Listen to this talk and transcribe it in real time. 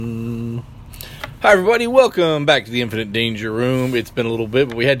Hi everybody, welcome back to the Infinite Danger Room. It's been a little bit,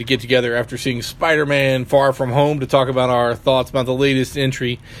 but we had to get together after seeing Spider-Man Far From Home to talk about our thoughts about the latest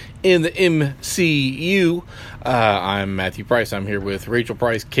entry in the MCU. I'm Matthew Price. I'm here with Rachel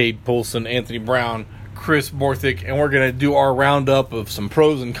Price, Cade Polson, Anthony Brown, Chris Borthwick, and we're going to do our roundup of some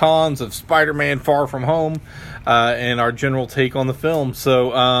pros and cons of Spider-Man Far From Home and our general take on the film. So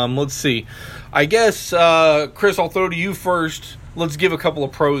let's see. I guess, Chris, I'll throw to you first. Let's give a couple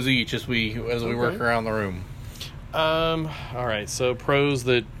of pros each as we work around the room. All right, so pros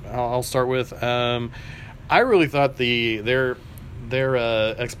that I'll start with. I really thought their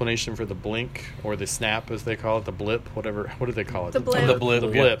explanation for the blink or the snap, as they call it, the blip, whatever. What do they call it? The blip. The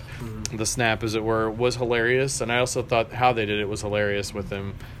blip. Mm-hmm. The snap, as it were, was hilarious, and I also thought how they did it was hilarious with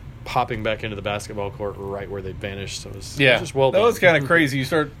them popping back into the basketball court right where they vanished. So it was just well done. That was kind of crazy. It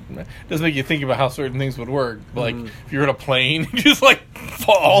does make you think about how certain things would work. Like, if you're in a plane, you just,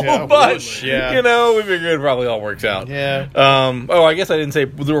 fall. Yeah, but, whoosh, yeah. we figure it probably all works out. Yeah. I guess I didn't say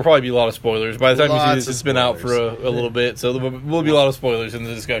there will probably be a lot of spoilers. By the time you see this, it's been out for spoilers. a little bit. So there will be a lot of spoilers in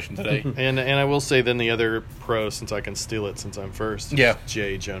the discussion today. And I will say then the other pro, since I can steal it since I'm first, Yeah.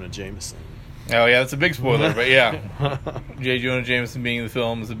 J. Jonah Jameson. Oh, yeah, that's a big spoiler. But, yeah. J. Jonah Jameson being in the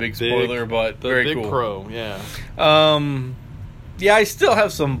film is a big spoiler, but very big cool. pro, yeah. Yeah, I still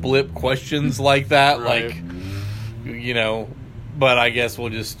have some blip questions like that. Right. But I guess we'll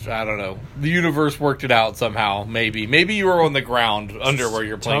just, I don't know. The universe worked it out somehow, maybe. Maybe you were on the ground under where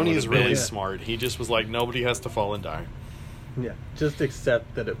you're playing. Tony is really smart. He just was like, nobody has to fall and die. Yeah, just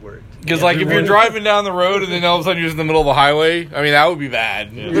accept that it worked. Because, if you're driving down the road and then all of a sudden you're just in the middle of a highway, I mean, that would be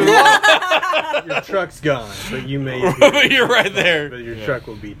bad. Yeah. Your truck's gone, but you may But you're right there. But your truck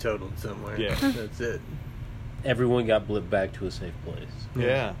will be totaled somewhere. Yeah. That's it. Everyone got blipped back to a safe place.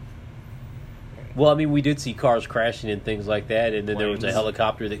 Yeah. Well, I mean, we did see cars crashing and things like that, and then there was a Planes.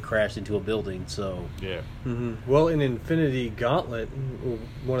 helicopter that crashed into a building, so... Yeah. Mm-hmm. Well, in Infinity Gauntlet,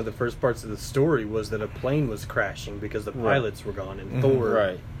 one of the first parts of the story was that a plane was crashing because the pilots were gone, and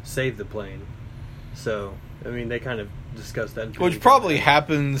Thor saved the plane. So, I mean, they kind of discussed that. Which probably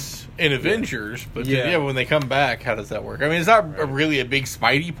happens in Avengers, but then, when they come back, how does that work? I mean, it's not really a big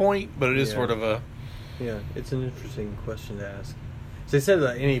Spidey point, but it is sort of a... Yeah, it's an interesting question to ask. So they said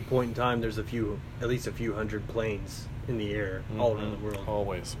that at any point in time, there's at least a few hundred planes in the air all around the world.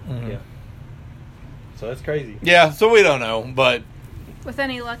 Always. Mm-hmm. Yeah. So that's crazy. Yeah, so we don't know, but... With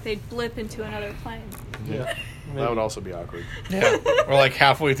any luck, they'd blip into another plane. Yeah. That would also be awkward. Yeah, or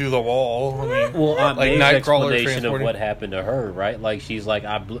halfway through the wall. I mean, Well, Aunt May's Nightcrawler explanation of transporting. what happened to her, right? Like, she's like,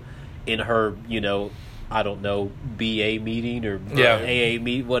 in her, I don't know, BA meeting or AA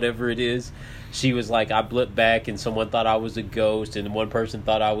meet, whatever it is, she was like, I blipped back and someone thought I was a ghost and one person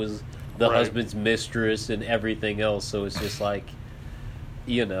thought I was the husband's mistress and everything else. So it's just like,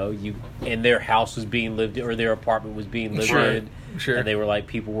 and their house was being lived in, or their apartment was being lived in. Sure. And they were like,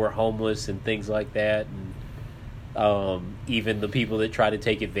 people were homeless and things like that. And even the people that try to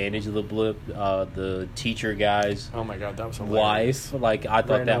take advantage of the blip, the teacher guy's Oh my god, that was hilarious. wife, I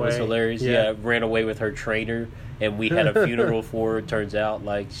thought that was hilarious. Yeah. Ran away with her trainer, and we had a funeral for her. It turns out,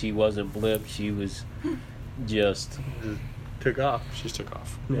 she wasn't blip; she was just Took off. She just took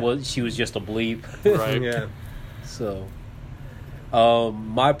off. Yeah. well, she was just a bleep. Right. Yeah. So,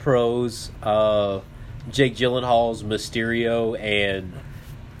 my pros: Jake Gyllenhaal's Mysterio, and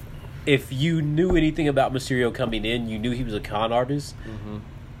if you knew anything about Mysterio coming in, you knew he was a con artist. Mm-hmm.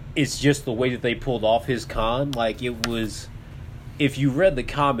 It's just the way that they pulled off his con. It was, if you read the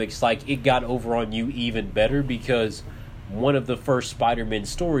comics, it got over on you even better because one of the first Spider-Man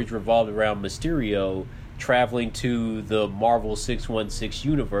stories revolved around Mysterio traveling to the Marvel 616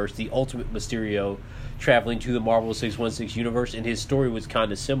 universe, the Ultimate Mysterio traveling to the Marvel 616 universe, and his story was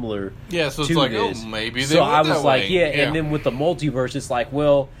kind of similar. Yeah, so it's to like, this. maybe they So went I was that like, way. and then with the multiverse, it's like,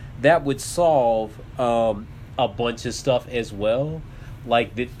 well, that would solve a bunch of stuff as well,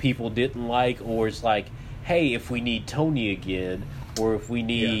 that people didn't like, or it's like, hey, if we need Tony again, or if we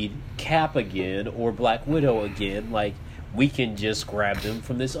need Cap again, or Black Widow again, we can just grab them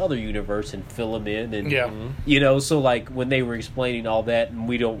from this other universe and fill them in, and so when they were explaining all that,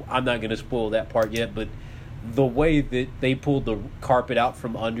 and I'm not going to spoil that part yet, but the way that they pulled the carpet out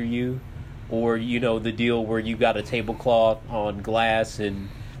from under you, or the deal where you got a tablecloth on glass and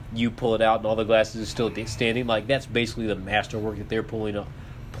you pull it out and all the glasses are still standing, that's basically the masterwork that they're pulling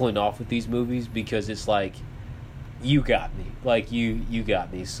off with these movies, because it's like, you got me, you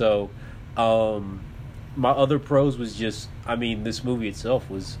got me. So my other pros was just, this movie itself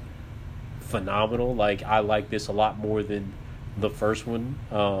was phenomenal. I like this a lot more than the first one.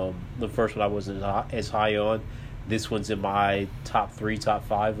 The first one I wasn't as high on. This one's in my top 3, top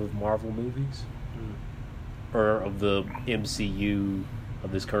 5 of Marvel movies. or of the MCU,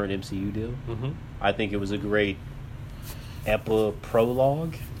 of this current MCU deal. Mm-hmm. I think it was a great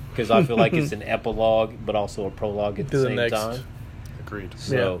prologue, because I feel like it's an epilogue but also a prologue at the same time. Agreed.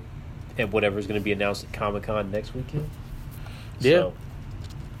 So, and whatever's going to be announced at Comic-Con next weekend. Yeah.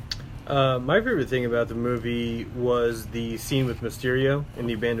 My favorite thing about the movie was the scene with Mysterio in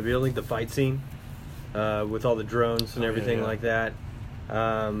the abandoned building, the fight scene, with all the drones and everything like that.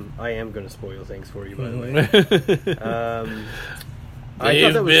 I am going to spoil things for you, by the way.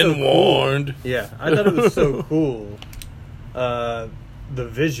 They've been warned. Cool. Yeah, I thought it was so cool. The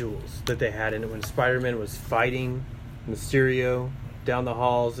visuals that they had in it when Spider-Man was fighting Mysterio down the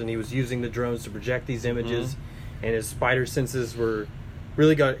halls, and he was using the drones to project these images, and his spider senses were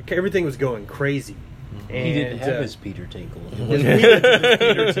really everything was going crazy. And He didn't have his Peter Tinkle.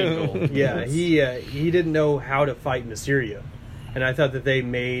 Peter Tinkle. Yeah, he didn't know how to fight Mysterio, and I thought that they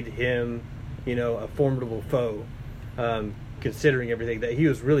made him, a formidable foe, considering everything, that he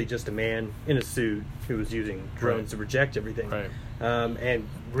was really just a man in a suit who was using drones to project everything. Right. And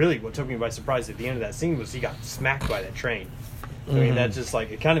really, what took me by surprise at the end of that scene was he got smacked by that train. I mean, that just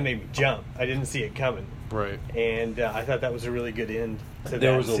it kind of made me jump. I didn't see it coming. Right. And I thought that was a really good end to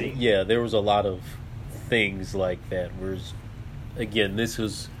There that was scene. there was a lot of things like that. Whereas, again, this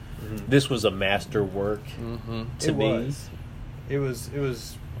was a masterwork to me. It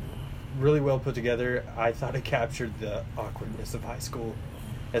was really well put together. I thought it captured the awkwardness of high school,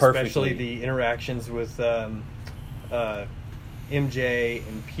 especially Perfectly. the interactions with MJ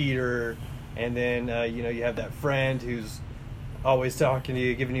and Peter, and then you have that friend who's always talking to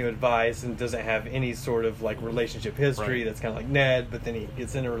you, giving you advice, and doesn't have any sort of relationship history. Right. That's kind of like Ned, but then he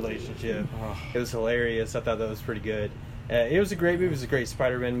gets in a relationship. It was hilarious. I thought that was pretty good. It was a great movie. It was a great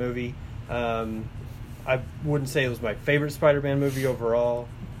Spider-Man movie. I wouldn't say it was my favorite Spider-Man movie overall,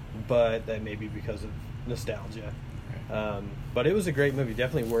 but that may be because of nostalgia. But it was a great movie,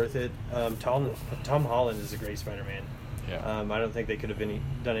 definitely worth it. Tom Holland is a great Spider-Man. Yeah. I don't think they could have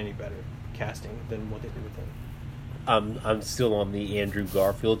done any better casting than what they did with him. I'm still on the Andrew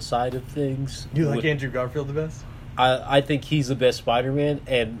Garfield side of things. You like Andrew Garfield the best? I think he's the best Spider-Man,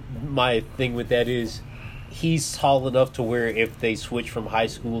 and my thing with that is he's tall enough to where if they switch from high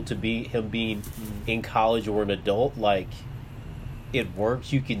school to him being in college or an adult, it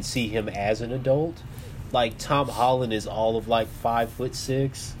works. You can see him as an adult. Tom Holland is all of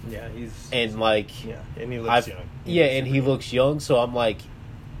 5'6". Yeah, and and he looks young. And he looks young. So I'm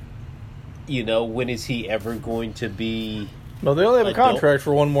when is he ever going to be? Well, they only have a adult? contract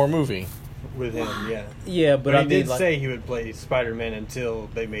for one more movie. With him, yeah. Yeah, but he did say he would play Spider-Man until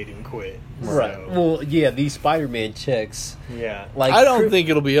they made him quit. Right. So, Well, yeah, these Spider-Man checks. yeah. I don't think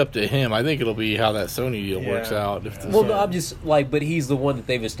it'll be up to him. I think it'll be how that Sony deal works out. Well, no, I'm just but he's the one that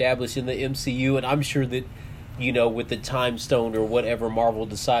they've established in the MCU, and I'm sure that, with the Time Stone or whatever Marvel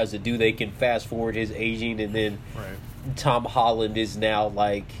decides to do, they can fast forward his aging, and then Tom Holland is now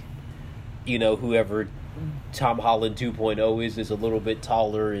whoever Tom Holland 2.0 is a little bit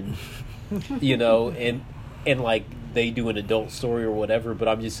taller and, and they do an adult story or whatever, but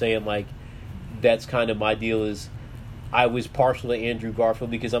I'm just saying that's kind of my deal is I was partial to Andrew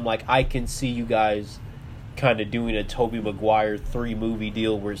Garfield because I'm I can see you guys kind of doing a Tobey Maguire 3-movie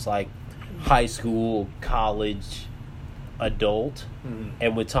deal where it's high school, college, adult.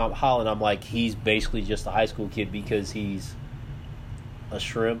 And with Tom Holland, I'm he's basically just a high school kid because he's a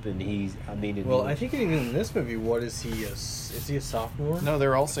shrimp and I think even in this movie, what is he? Is he a sophomore? No,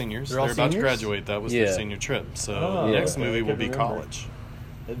 they're all seniors. They're all about to seniors? graduate. That was their senior trip. So the next movie will be college.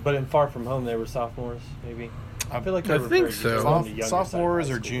 But in Far From Home, they were sophomores, maybe. I feel like they I were think very so. on the younger side of Sophomores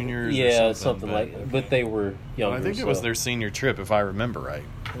high or school. juniors yeah, or something. but they were younger. I think it was their senior trip, if I remember right.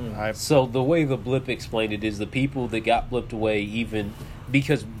 So the way the blip explained it is the people that got blipped away, even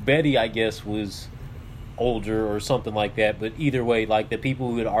because Betty, I guess, was older or something like that, but either way, the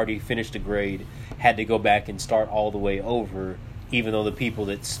people who had already finished a grade had to go back and start all the way over, even though the people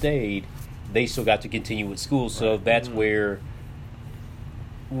that stayed, they still got to continue with school. So that's where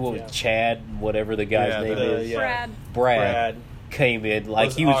Chad, whatever the guy's name is, Brad came in.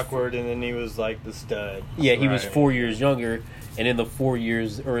 He was awkward, and then he was the stud. Yeah, he was 4 years younger, and in the 4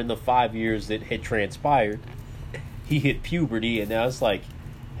 years or in the 5 years that had transpired, he hit puberty, and now it's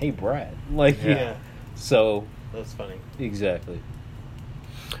hey, Brad, Yeah. So That's funny. exactly.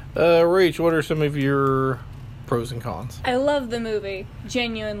 Rach, what are some of your pros and cons? I love the movie,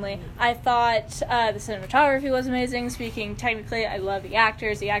 genuinely. I thought the cinematography was amazing. Speaking technically, I love the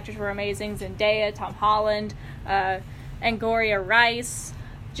actors. The actors were amazing. Zendaya, Tom Holland, Angouria Rice.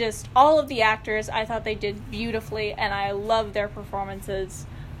 Just all of the actors, I thought they did beautifully, and I love their performances.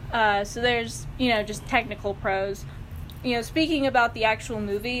 So there's, just technical pros. Speaking about the actual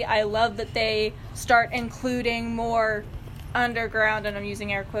movie, I love that they start including more underground, and I'm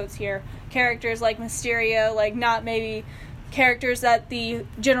using air quotes here, characters like Mysterio, like not maybe characters that the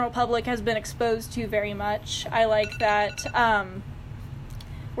general public has been exposed to very much. I like that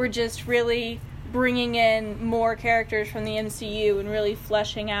we're just really bringing in more characters from the MCU and really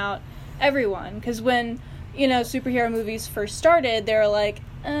fleshing out everyone. Because when, superhero movies first started, they were like,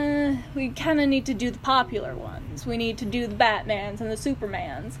 we kind of need to do the popular ones. We need to do the Batmans and the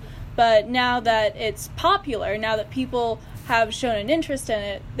Supermans. But now that it's popular, now that people have shown an interest in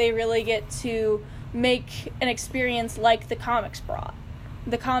it, they really get to make an experience like the comics brought.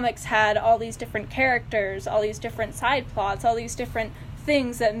 The comics had all these different characters, all these different side plots, all these different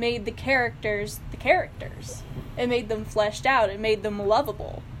things that made the characters the characters. It made them fleshed out. It made them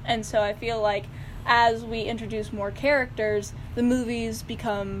lovable. And so I feel like as we introduce more characters, the movies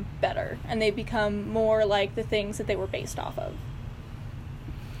become better, and they become more like the things that they were based off of.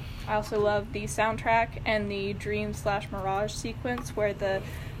 I also love the soundtrack and the Dream/Mirage sequence where the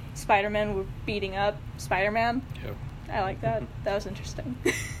Spider-Man were beating up Spider-Man. Yep. I like that. That was interesting.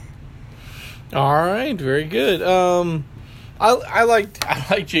 All right, very good. I like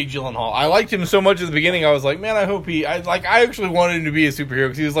Jake Gyllenhaal. I liked him so much at the beginning. I was like, man, I hope I actually wanted him to be a superhero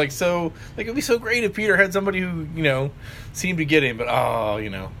because he was it'd be so great if Peter had somebody who seemed to get him, but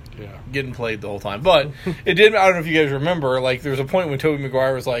getting played the whole time. But it did. I don't know if you guys remember. Like, there was a point when Tobey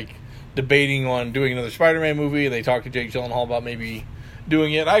Maguire was debating on doing another Spider-Man movie, and they talked to Jake Gyllenhaal about maybe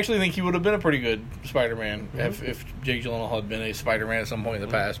doing it. I actually think he would have been a pretty good Spider-Man if Jake Gyllenhaal had been a Spider-Man at some point in the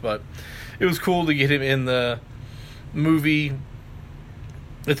past. But it was cool to get him in the movie.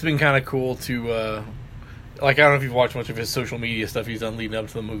 It's been kind of cool to I don't know if you've watched much of his social media stuff he's done leading up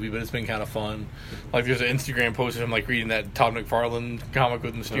to the movie, but it's been kind of fun. Like, there's an Instagram post of him reading that Todd McFarlane comic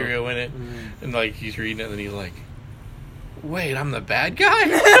with Mysterio in it, and he's reading it and he's like, wait, I'm the bad guy?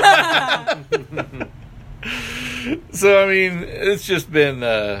 So I mean, it's just been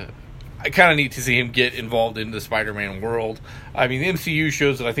kind of neat to see him get involved in the Spider-Man world. I mean, the MCU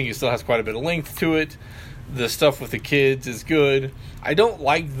shows that I think it still has quite a bit of length to it. The stuff with the kids is good. I don't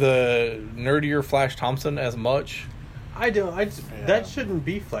like the nerdier Flash Thompson as much. That shouldn't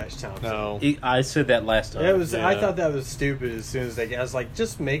be Flash Thompson. No. I said that last time. I thought that was stupid as soon as I was like,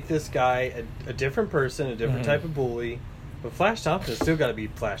 just make this guy a different person, a different type of bully. But Flash Thompson's still got to be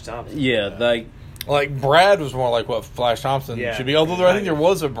Flash Thompson. Yeah, Brad was more like what Flash Thompson should be. Although I think there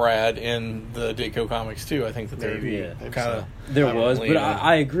was a Brad in the Ditko comics too. I think that they kind of there was, but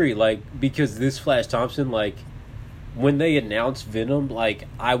I agree. Because this Flash Thompson, when they announced Venom,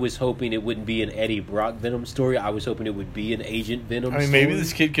 I was hoping it wouldn't be an Eddie Brock Venom story. I was hoping it would be an Agent Venom. I mean, story. maybe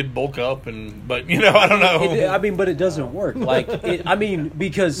this kid could bulk up, but I don't know. But it doesn't work.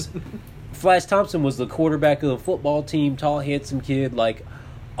 Because Flash Thompson was the quarterback of the football team, tall, handsome kid.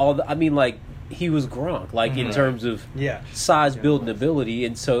 He was Gronk, in terms of size, build, and ability.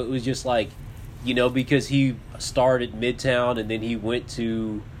 And so it was just because he started Midtown and then he went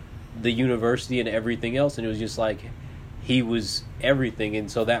to the university and everything else. And it was just he was everything.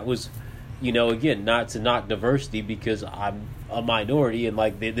 And so that was, again, not to knock diversity because I'm a minority and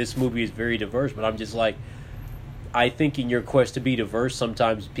this movie is very diverse. But I'm just I think in your quest to be diverse,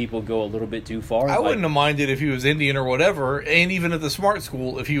 sometimes people go a little bit too far. I wouldn't have minded if he was Indian or whatever, and even at the smart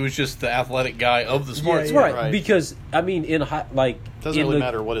school, if he was just the athletic guy of the smart school. Right. Because, I mean, doesn't really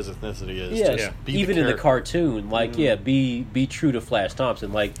matter what his ethnicity is. Yeah, even in the cartoon, be true to Flash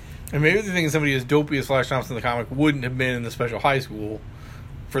Thompson. And maybe the thing is somebody as dopey as Flash Thompson in the comic wouldn't have been in the special high school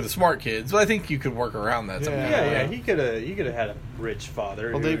for the smart kids, but I think you could work around that. He could have had a rich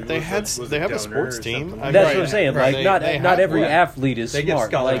father. Well, they have a sports team. That's what I'm saying. Not every athlete is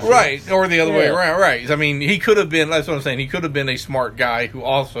smart. Right, or the other way around. Right. I mean, he could have been. That's what I'm saying. He could have been a smart guy who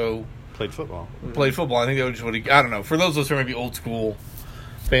also played football. I think that was I don't know. For those of us who are maybe old school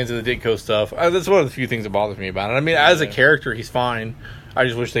fans of the Ditko stuff, that's one of the few things that bothers me about it. I mean, as a character, he's fine. I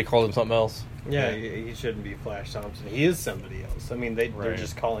just wish they called him something else. Yeah, he shouldn't be Flash Thompson. He is somebody else. I mean, they're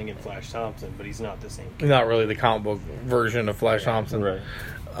just calling him Flash Thompson, but he's not the same character. Not really the comic book version of Flash Thompson. Right.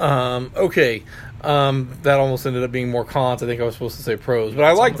 Okay. That almost ended up being more cons. I think I was supposed to say pros. But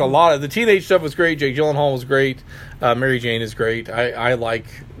I liked a lot of the teenage stuff was great. Jake Gyllenhaal was great. Mary Jane is great. I like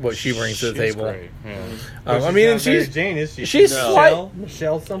what she brings to the table. Great. Yeah. Mary Jane, is she? She's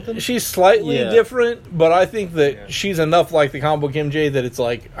Michelle something? She's slightly different, but I think that she's enough like the comic book MJ that it's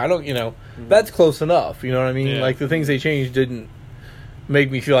I don't, that's close enough. You know what I mean? Yeah. The things they changed didn't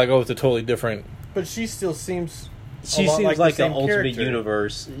make me feel like, it's a totally different. But she still seems She lot seems the like same an Ultimate character.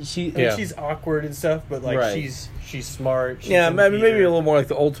 Universe. I mean, Yeah. she's awkward and stuff, but like Right. she's smart. She's Yeah, in maybe a theater. little more like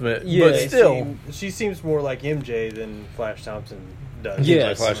the Ultimate, Yeah. but still. She seems more like MJ than Flash Thompson does.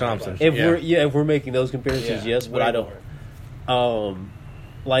 Yes. Like Flash Thompson. If we're making those comparisons, yes, but way I don't. more.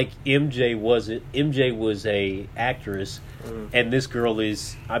 Like MJ was a actress, and this girl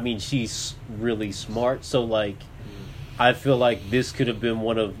is. I mean, she's really smart. So like, I feel like this could have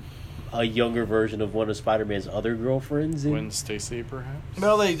been a younger version of one of Spider-Man's other girlfriends. Gwen Stacy, perhaps.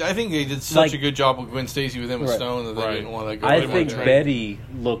 Well, I think they did such Like- a good job with Gwen Stacy with Emma Right. Stone that they Right. didn't want to go. I they think wanted to- Betty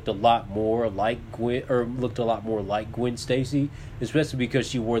looked a lot more like Gwen Stacy, especially because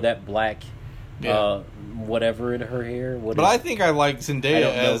she wore that black, Yeah. whatever in her hair. But I think I like I Zendaya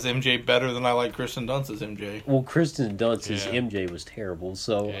don't know. as MJ better than I like Kristen Dunst as MJ. Well, Kristen Dunst's Yeah. MJ was terrible,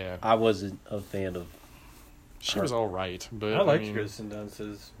 so Yeah. I wasn't a fan of. She was all right, but I liked mean, Kristen Dunst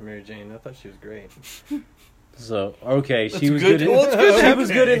as Mary Jane. I thought she was great. So okay, she That's was good. good. Well, it's good to She have was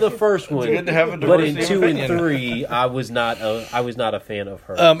it. good in the first one, good to have a but in diversity of 2 and opinion. 3, I was not a fan of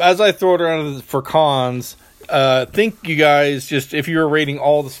her. As I throw it around for cons, think you guys just if you were rating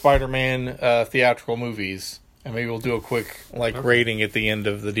all the Spider-Man theatrical movies, and maybe we'll do a quick rating at the end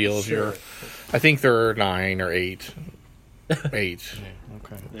of the deal. If you're, I think there are 9 or 8. 8.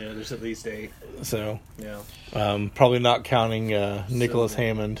 Okay. Yeah, there's at least 8. So Yeah, probably not counting Nicholas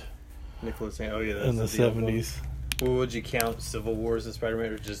Hammond Nicholas. Oh yeah, that's in the deal. 70s. Well, would you count Civil Wars as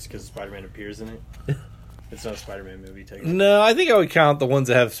Spider-Man, or just because Spider-Man appears in it? It's not a Spider-Man movie, technically. No, I think I would count the ones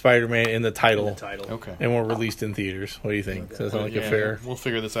that have Spider-Man in the title, In the title. Okay. and were released in theaters. What do you think? Does that sound like a fair? We'll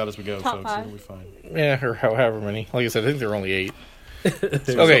figure this out as we go, Top folks. 5. It'll be fine. Yeah, or however many. Like I said, I think there are only 8. There's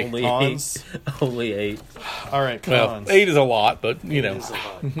okay, only cons. 8. Only 8. All right, Well, cons. 8 is a lot, but you know. It is a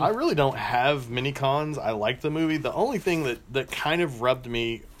lot. I really don't have many cons. I like the movie. The only thing that kind of rubbed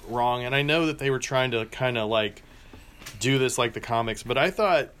me wrong, and I know that they were trying to kind of like do this like the comics, but I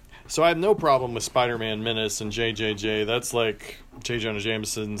thought so. I have no problem with Spider-Man Menace and JJJ. That's like J. Jonah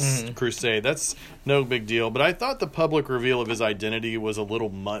Jameson's Crusade. That's no big deal. But I thought the public reveal of his identity was a little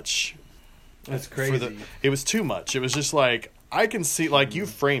much. That's for crazy. it was too much. It was just like I can see like you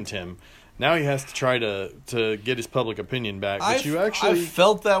framed him. Now he has to try to get his public opinion back. But I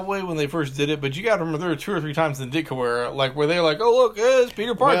felt that way when they first did it, but you got to remember there were 2 or 3 times in Ditko where they're like, "Oh look, it's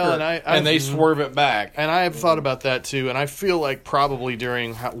Peter Parker," Well, and they swerve it back. And I have thought about that too, and I feel like probably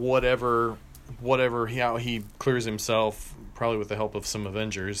during whatever how he clears himself, probably with the help of some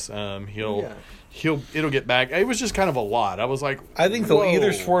Avengers, it'll get back. It was just kind of a lot. I was like, I think they'll whoa.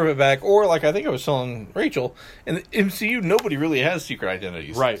 either swerve it back, or like I think I was telling Rachel, in the MCU, nobody really has secret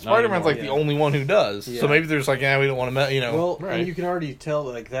identities. Right, not Spider-Man's anymore, like the only one who does. Yeah. So maybe there's like, we don't want to, Well, Right. and you can already tell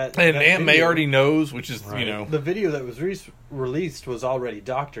like that. and that Aunt May video- already knows, which is Right. The video that was released was already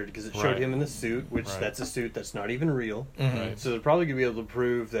doctored because it showed Right. him in the suit, which Right. that's a suit that's not even real. Right. So they're probably gonna be able to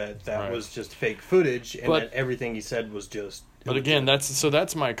prove that Right. was just fake footage and But- that everything he said was just. But again,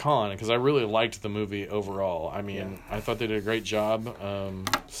 that's my con because I really liked the movie overall. I mean, Yeah. I thought they did a great job.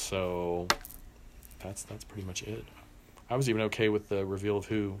 So that's pretty much it. I was even okay with the reveal of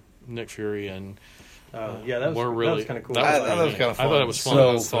who Nick Fury and yeah, that were was really kind of cool. I thought that was neat. kind of I fun. thought it was fun.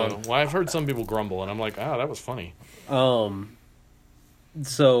 So- So, well, I've heard some people grumble, and I'm like, that was funny.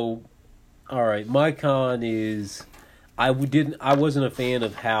 So, all right, my con is I wasn't a fan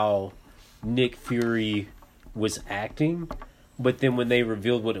of how Nick Fury was acting, but then when they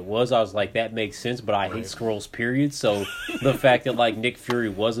revealed what it was, I was like, that makes sense. But I hate Right. Skrulls, period. So the fact that like Nick Fury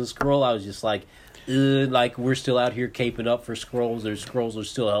was a Skrull, I was just like, like we're still out here caping up for Skrulls. Their Skrulls are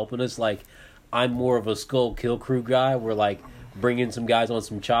still helping us. Like I'm more of a Skull Kill Crew guy. We're like bringing some guys on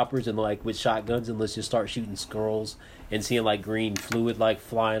some choppers and like with shotguns and let's just start shooting Skrulls and seeing like green fluid like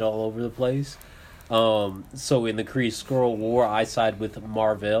flying all over the place. So in the Kree Skrull War, I side with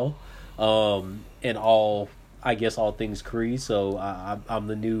Marvel, and all things Kree. So I'm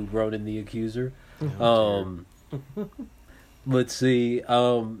the new Ronan the Accuser. Let's see.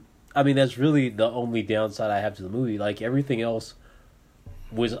 I mean, that's really the only downside I have to the movie. Like everything else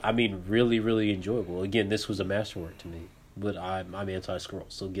was, I mean, really, really enjoyable. Again, this was a masterwork to me. But I'm anti-Skrull,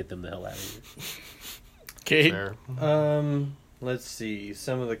 so get them the hell out of here. Kate? Fair. Let's see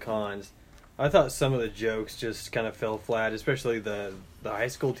some of the cons. I thought some of the jokes just kind of fell flat, especially the high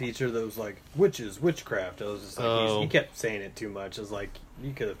school teacher that was like witches, witchcraft. I was just like he kept saying it too much. I was like,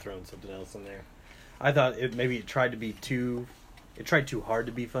 you could have thrown something else in there. I thought it tried too hard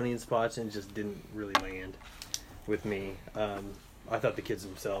to be funny in spots and it just didn't really land with me. I thought the kids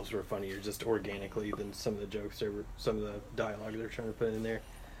themselves were funnier just organically than some of the jokes some of the dialogue they're trying to put in there.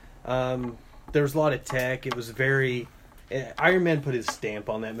 There was a lot of tech. It was very Iron Man put his stamp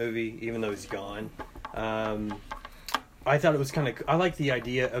on that movie, even though he's gone. I thought it was kind of. I like the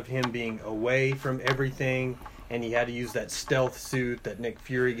idea of him being away from everything, and he had to use that stealth suit that Nick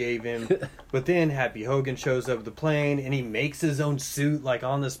Fury gave him. But then Happy Hogan shows up at the plane, and he makes his own suit like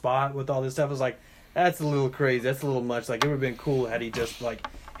on the spot with all this stuff. I was like, that's a little crazy. That's a little much. Like, it would have been cool had he just like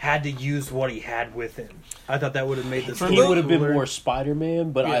had to use what he had with him. I thought that would have made this. He would have been more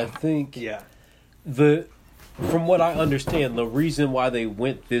Spider-Man, but I think from what I understand, the reason why they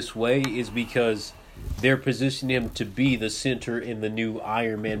went this way is because they're positioning him to be the center in the new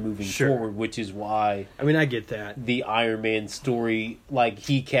Iron Man moving forward, which is why. I mean, I get that the Iron Man story, like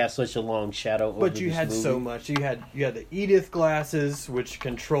he cast such a long shadow over But you this had movie. so much. You had the Edith glasses, which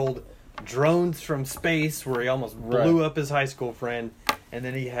controlled drones from space, where he almost blew up his high school friend, and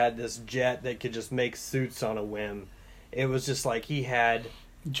then he had this jet that could just make suits on a whim. It was just like he had.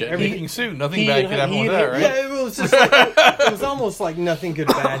 Jet-making suit. Nothing bad could happen with that, right? Yeah, it was just like it was almost like nothing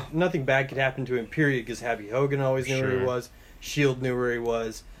bad could happen to him. Period. Because Happy Hogan always knew where he was. Shield knew where he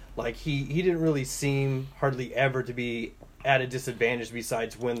was. Like he didn't really seem hardly ever to be at a disadvantage.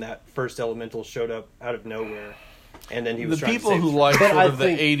 Besides when that first Elemental showed up out of nowhere, and then he was the trying people to save who his like friend. sort of the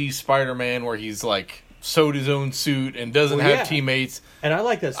 '80s Spider-Man, where he's like sewed his own suit and doesn't have teammates. And I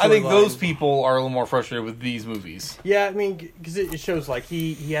like that. I think those storyline. people are a little more frustrated with these movies. Yeah, I mean, because it shows like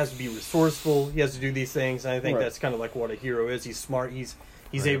he has to be resourceful. He has to do these things, and I think that's kind of like what a hero is. He's smart. He's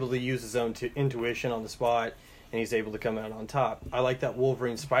able to use his own intuition on the spot, and he's able to come out on top. I like that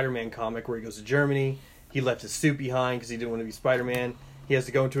Wolverine Spider-Man comic where he goes to Germany. He left his suit behind because he didn't want to be Spider-Man. He has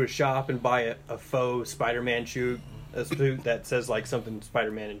to go into a shop and buy a faux Spider-Man suit that says like something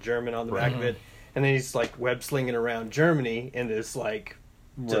Spider-Man in German on the back of it. And then he's like web slinging around Germany in this like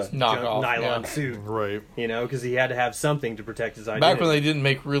just nylon suit, right? You know, because he had to have something to protect his identity. Back when they didn't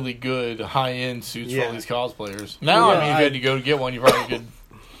make really good high-end suits for all these cosplayers. Now, I mean, if you had to go to get one, you probably could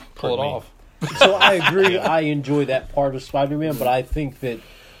pull it off. So I agree. I enjoy that part of Spider-Man, but I think that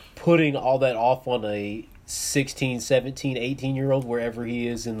putting all that off on a 16, 17, 18-year-old, wherever he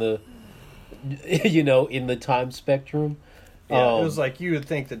is in the, in the time spectrum. Yeah, it was like you would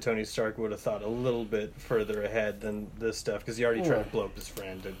think that Tony Stark would have thought a little bit further ahead than this stuff, because he already tried to blow up his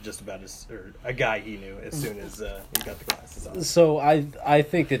friend, just about or a guy he knew, as soon as he got the glasses on. So I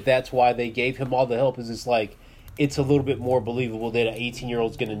think that's why they gave him all the help, is it's like, it's a little bit more believable that an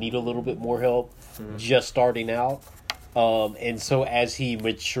 18-year-old's going to need a little bit more help just starting out. And so as he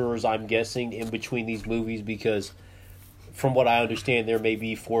matures, I'm guessing, in between these movies, because from what I understand, there may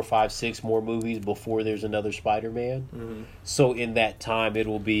be 4, 5, 6 more movies before there's another Spider-Man. So in that time,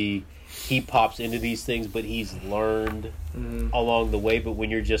 it'll be he pops into these things, but he's learned along the way. But when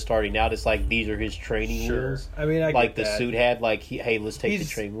you're just starting out, it's like these are his training wheels. I mean, I like get the that. suit had, like, hey, let's take the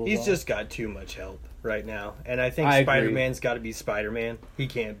training wheels He's off. just got too much help right now, and I think I Spider-Man's got to be Spider-Man. He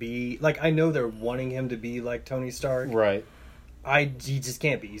can't be like, I know they're wanting him to be like Tony Stark, right? He just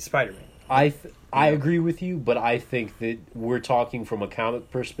can't be. He's Spider-Man. I agree with you, but I think that we're talking from a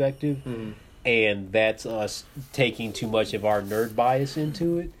comic perspective, and that's us taking too much of our nerd bias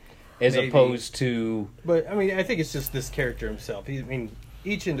into it, as opposed to. But I mean, I think it's just this character himself. I mean,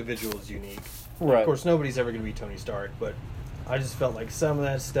 each individual is unique. Right. Of course, nobody's ever going to be Tony Stark, but I just felt like some of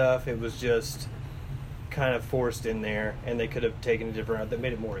that stuff, it was just kind of forced in there, and they could have taken a different route that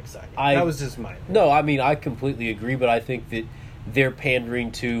made it more exciting. That was just my opinion. No, I mean, I completely agree, but I think that they're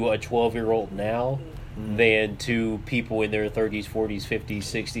pandering to a 12-year-old now than to people in their 30s, 40s, 50s,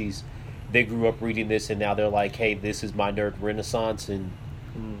 60s. They grew up reading this, and now they're like, hey, this is my nerd renaissance. And,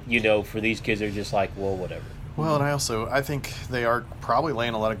 for these kids, they're just like, well, whatever. Well, and I think they are probably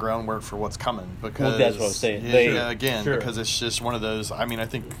laying a lot of groundwork for what's coming. Because that's what I'm saying. Because it's just one of those. I mean, I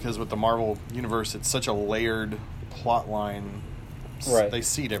think because with the Marvel Universe, it's such a layered plot line. Right. They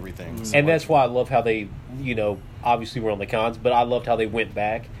seed everything. And that's why I love how they, obviously we're on the cons, but I loved how they went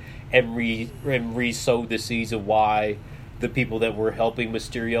back and re-sowed the seeds of why the people that were helping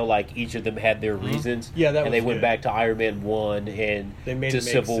Mysterio, like, each of them had their reasons. Yeah, that and was they went good. back to Iron Man 1 and They made to it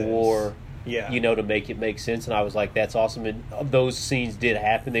make Civil sense. War. Yeah. To make it make sense. And I was like, that's awesome. And those scenes did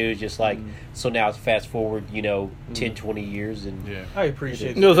happen. They was just like, so now it's fast forward, 10, 20 years. And I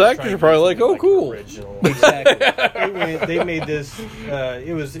appreciate Those that they're actors trying are probably to like, be oh, cool. Original. Exactly. They made this.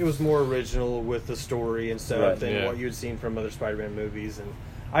 It was more original with the story and stuff than what you had seen from other Spider-Man movies, and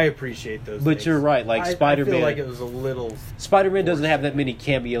I appreciate those. But things. you're right, like, I Spider-Man- feel like it was a little. Spider-Man doesn't have that many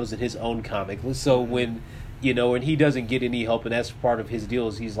cameos in his own comic. So when, and he doesn't get any help, and that's part of his deal,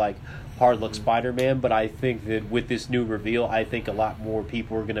 is he's like hard luck Spider-Man. But I think that with this new reveal, I think a lot more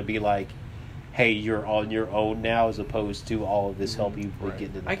people are going to be like, hey, you're on your own now, as opposed to all of this help you've been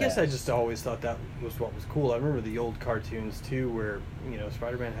getting in the I guess past. I just always thought that was what was cool. I remember the old cartoons too, where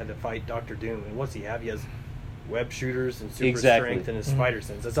Spider-Man had to fight Doctor Doom, and what's he have? He has web shooters and super Exactly. strength and his spider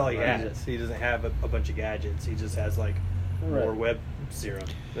sense. That's all he has. He doesn't have a bunch of gadgets. He just has like more web serum,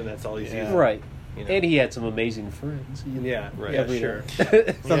 and that's all he's using. Right. You know? And he had some amazing friends. Yeah, Right. yeah, Every sure.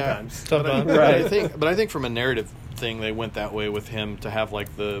 day. Sometimes. But Right. I think from a narrative thing, they went that way with him to have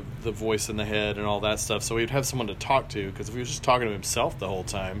like the voice in the head and all that stuff. So he'd have someone to talk to, because if he was just talking to himself the whole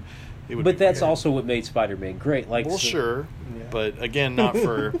time, it would. But be that's weird. also what made Spider-Man great. Like, Well, so- sure, Yeah. but again, not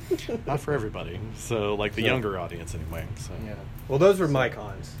for everybody. So like the younger audience anyway. So Yeah. Well, those were my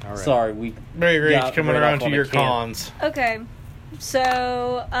cons. all right. Sorry, we Mary Rage, got coming right around off to on a your can. cons. Okay,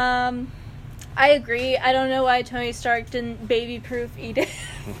 so I agree. I don't know why Tony Stark didn't baby-proof Edith.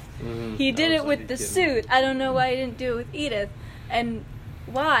 He did it with the suit. I don't know why he didn't do it with Edith. And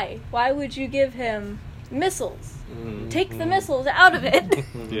why? Why would you give him missiles? Take the missiles out of it.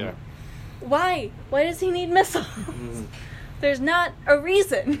 Yeah. Why? Why does he need missiles? There's not a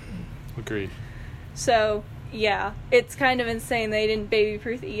reason. Agreed. So, yeah, it's kind of insane they didn't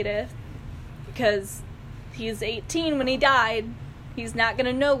baby-proof Edith, because he's 18 when he died. He's not going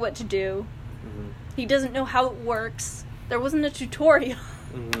to know what to do. He doesn't know how it works. There wasn't a tutorial.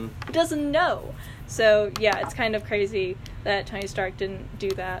 He doesn't know. So, yeah, it's kind of crazy that Tony Stark didn't do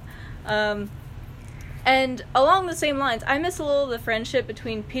that. And along the same lines, I miss a little the friendship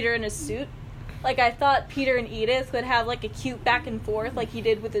between Peter and his suit. Like, I thought Peter and Edith would have, like, a cute back and forth like he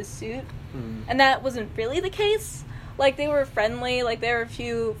did with his suit. And that wasn't really the case. Like, they were friendly, like, there were a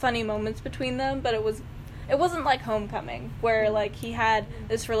few funny moments between them, but it wasn't like Homecoming, where, like, he had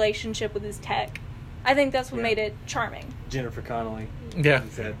this relationship with his tech. I think that's what made it charming. Jennifer Connelly. Yeah. He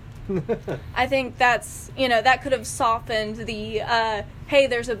said. I think that's, that could have softened the, hey,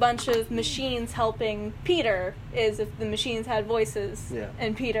 there's a bunch of machines helping Peter, is if the machines had voices. Yeah.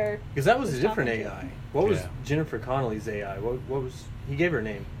 And Peter. Because that was a was different talking to. AI. What was Yeah. Jennifer Connelly's AI? What was he gave her a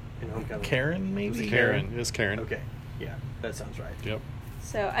name in Homecoming? Karen, Was maybe? it Karen. It's Karen. Okay, yeah, that sounds right. Yep.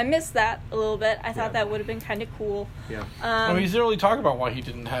 So I missed that a little bit. I thought Yeah. that would have been kind of cool. Yeah. I mean, he didn't really talk about why he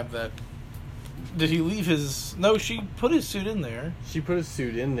didn't have that. Did he leave his... No, she put his suit in there. She put a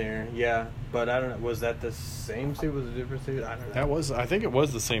suit in there, yeah, but I don't know. Was that the same suit? Was it a different suit? I don't know. I think it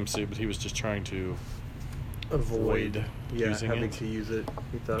was the same suit, but he was just trying to avoid using having it. to use it.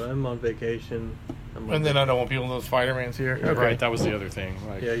 He thought, I'm on vacation. And then I don't want people to know Spider-Man's here. Okay. Right, that was the other thing.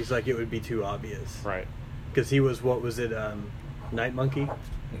 Like, Yeah, he's like, it would be too obvious. right. Because he was, what was it, Night Monkey?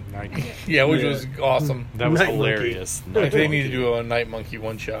 Yeah, which Yeah. was awesome. That was Night Monkey. hilarious. Like, they need to do a Night Monkey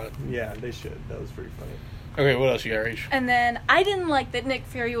one-shot. Yeah, they should. That was pretty funny. Okay, what else you got, Rach? And then I didn't like that Nick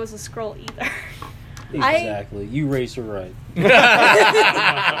Fury was a Skrull either. exactly. You raised her right.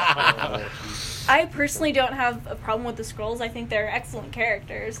 I personally don't have a problem with the Skrulls. I think they're excellent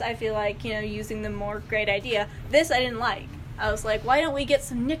characters. I feel like, using them more, great idea. This I didn't like. I was like, why don't we get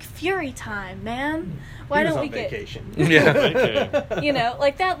some Nick Fury time, man? Why he was don't on we get, vacation. Yeah. Okay.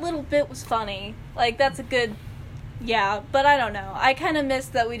 like that little bit was funny. Like that's a good, yeah. But I don't know. I kind of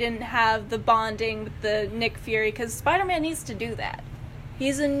missed that we didn't have the bonding with the Nick Fury, because Spider-Man needs to do that.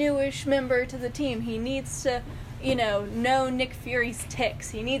 He's a newish member to the team. He needs to, know Nick Fury's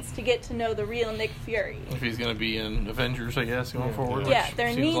ticks. He needs to get to know the real Nick Fury. If he's going to be in Avengers, I guess, going forward. Yeah, which there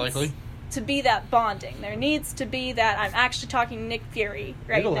seems needs likely. to be that bonding. There needs to be that I'm actually talking Nick Fury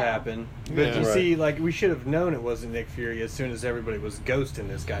right It'll now. happen. But Yeah. you Right. see, like, we should have known it wasn't Nick Fury as soon as everybody was ghosting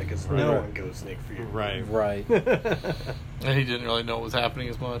this guy, because no Right. one ghosts Nick Fury. Right. Right. And he didn't really know what was happening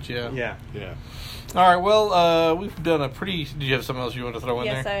as much, yeah. Yeah. Yeah. All right, well, we've done a pretty... Did you have something else you want to throw in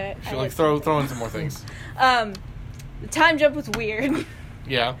Yes, there? I Feel like had throw in some more things. The time jump was weird.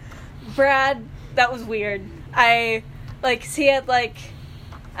 Yeah. Brad, that was weird. He had, I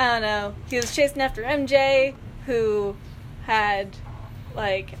don't know, he was chasing after MJ, who had,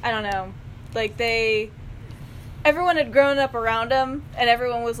 I don't know, everyone had grown up around him, and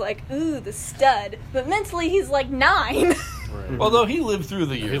everyone was like, ooh, the stud. But mentally, he's 9. Right. Although he lived through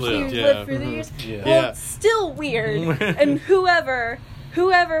the years. He lived. He Yeah. lived through the years. Yeah. Well, Yeah. it's still weird. And whoever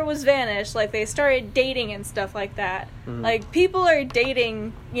was vanished, they started dating and stuff like that. People are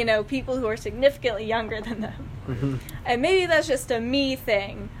dating, people who are significantly younger than them. And maybe that's just a me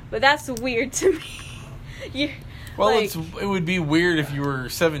thing, but that's weird to me. Well, it would be weird if you were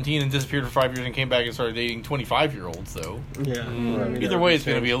 17 and disappeared for 5 years and came back and started dating 25-year-olds, though. Yeah. Either way, it's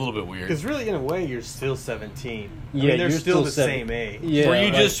going to be a little bit weird. Because really, in a way, you're still 17. Yeah, they're you're still still the same age. Yeah. Were you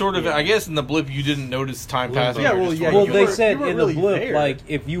like- just sort of... I guess in the blip, you didn't notice time passing. Yeah, you were well, just yeah, sort of- Well, they were- said you were in really the blip, there.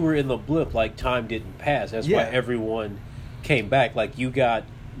 if you were in the blip, time didn't pass. That's why Yeah. everyone came back. You got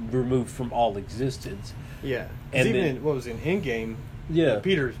removed from all existence. Yeah. 'Cause And even then- in, what was it, in Endgame, Yeah.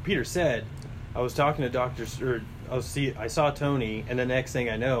 Peter said, I was talking to I saw Tony, and the next thing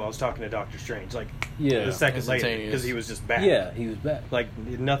I know, I was talking to Doctor Strange. Yeah. the second later Instantaneous. because he was just back. Yeah, he was back. Like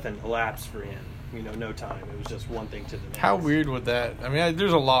nothing elapsed for him. No time. It was just one thing to the next. How weird would that? I mean,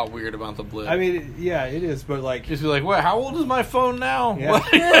 there's a lot weird about the blip. I mean, yeah, it is, but like, just be like, what? How old is my phone now? Yeah. What?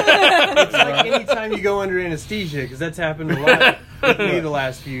 it's like anytime you go under anesthesia, because that's happened a lot with me the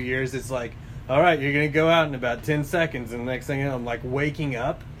last few years. It's like, all right, you're gonna go out in about 10 seconds, and the next thing you know, I'm like waking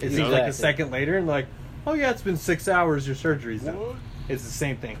up. It seems like a second later, and like, oh yeah, it's been 6 hours. Your surgery's done. It's the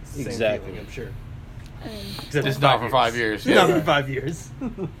same thing. It's the same feeling, I'm sure. Except It's not for 5 years. Not for 5 years.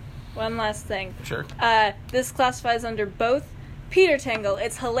 One last thing. Sure. This classifies under both Peter Tingle.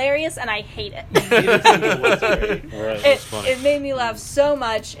 It's hilarious, and I hate it. It made me laugh so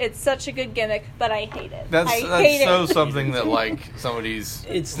much. It's such a good gimmick, but I hate it. That's hate so it. something that like somebody's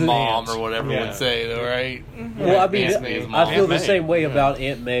mom or whatever would say, though, right? Mm-hmm. Well, I mean, Aunt May's mom. I feel Aunt the May. same way about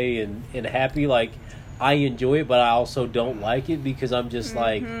Aunt May and Happy. Like, I enjoy it, but I also don't like it because I'm just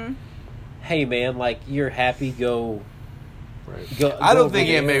like, hey, man, like, you're happy, go. I don't think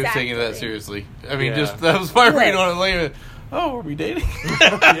over Aunt May there. was taking that seriously. I mean, Yeah. just that was my read on it later. Oh, are we dating?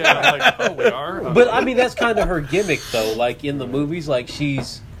 Yeah, like, oh, we are. But I mean, that's kind of her gimmick, though. Like in the movies, like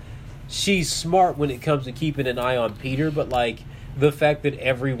she's smart when it comes to keeping an eye on Peter. But like the fact that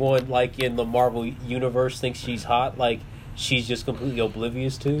everyone, like in the Marvel universe, thinks she's hot, like she's just completely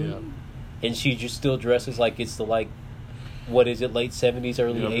oblivious to, and she just still dresses like it's the like, what is it, late 70s,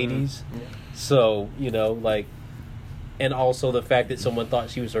 early 80s. So like, and also the fact that someone thought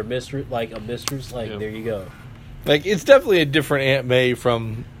she was her mistress, like a mistress, like there you go. Like, it's definitely a different Aunt May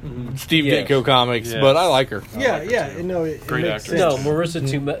from Steve Yes. Ditko comics, Yes. but I like her. Yeah, like her yeah. too. No, it Great makes actress. sense. No,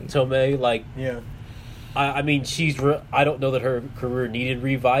 Marissa Tomei, like. Yeah. I mean, I don't know that her career needed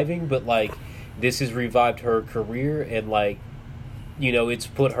reviving, but, like, this has revived her career, and, like, it's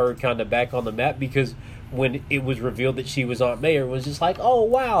put her kind of back on the map, because when it was revealed that she was Aunt May, it was just like, oh,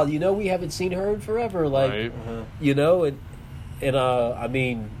 wow, we haven't seen her in forever, like, Right. and I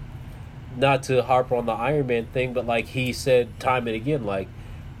mean, not to harp on the Iron Man thing, but, like, he said time and again, like,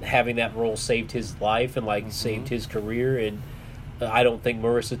 having that role saved his life and, like, saved his career, and I don't think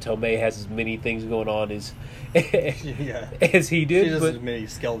Marissa Tomei has as many things going on as Yeah. as he did. She doesn't but have many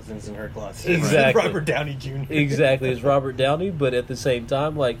skeletons in her closet. Exactly. Robert Downey Jr. exactly as Robert Downey, but at the same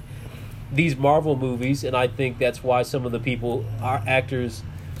time, like, these Marvel movies, and I think that's why some of the people, our actors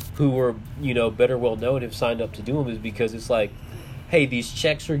who were, better well known, have signed up to do them, is because it's like, hey, these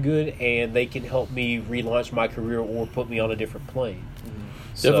checks are good and they can help me relaunch my career or put me on a different plane.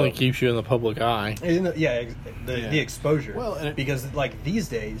 Definitely keeps you in the public eye. Yeah, the exposure. Well, and because like these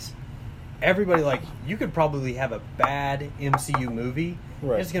days, everybody, like, you could probably have a bad MCU movie.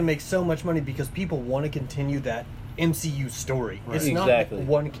 Right. It's going to make so much money because people want to continue that MCU story. Right. It's Exactly. not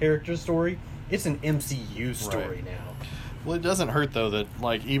one character story. It's an MCU story now. Well, it doesn't hurt though that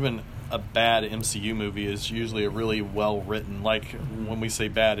like even a bad MCU movie is usually a really well written. Like when we say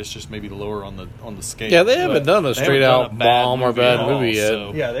bad, it's just maybe lower on the scale. Yeah, they haven't done a They haven't straight done out a bad bomb or movie bad at movie all, yet.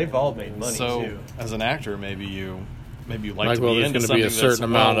 so- Yeah, they've all made money So too. as an actor, maybe you like Like, to well, be there's into gonna be a something that's certain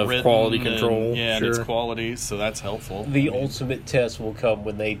amount of well-written quality and- control, and it's sure. quality, so that's helpful. The ultimate test will come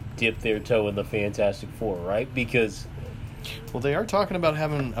when they dip their toe in the Fantastic Four, right? Because Well, they are talking about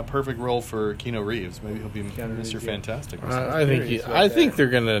having a perfect role for Keanu Reeves. Maybe he'll be Keanu Mr. Reeves, Fantastic. Or I something. think Curious about I think that. they're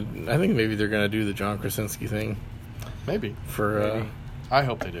gonna. I think maybe they're gonna do the John Krasinski thing Maybe. for. I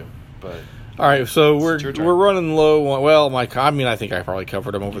hope they do. But All right, so It's your turn. we're running low. Well, I mean, I think I probably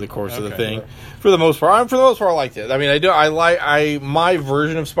covered them over the course of the Okay. thing. For the most part, I liked it. I mean, my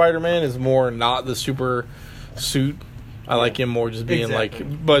version of Spider-Man is more not the super suit. I like him more just being Exactly.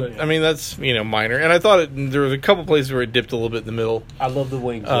 like, but I mean that's minor. And I thought there was a couple places where it dipped a little bit in the middle. I love the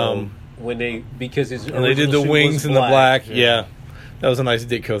wings, when because his And they did original the suit wings was and the black. Yeah. Yeah, that was a nice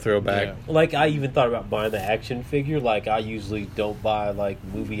Ditko throwback. Yeah. Like, I even thought about buying the action figure. Like, I usually don't buy like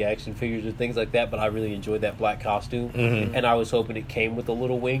movie action figures or things like that, but I really enjoyed that black costume, Mhm. and I was hoping it came with the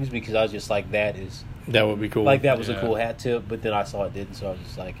little wings because I was just like, that That would be cool. was a Yeah. cool hat tip. But then I saw it didn't, so I was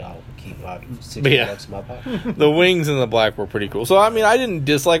just like, I'll keep my Yeah. $60 in my pocket. The wings and the black were pretty cool. So I mean, I didn't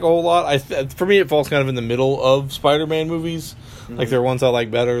dislike a whole lot. For me, it falls kind of in the middle of Spider-Man movies. Like there are ones I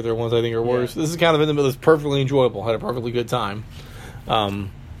like better, there are ones I think are worse. This is kind of in the middle. It's perfectly enjoyable. Had a perfectly good time.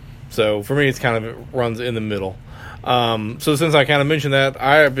 So for me, it's kind of runs in the middle. So since I kind of mentioned that,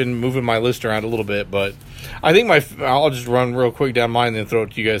 I have been moving my list around a little bit, but I think I'll just run real quick down mine and then throw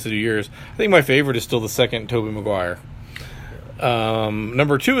it to you guys to do yours. I think my favorite is still the second Tobey Maguire.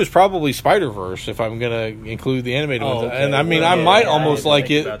 Number 2 is probably Spider-Verse, if I'm going to include the animated ones. okay. And I mean, Well, I might yeah, almost I like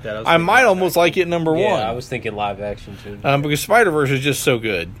didn't it. think about that. I was I thinking might about almost like it number Yeah, 1. I was thinking live action too. Because Spider-Verse is just so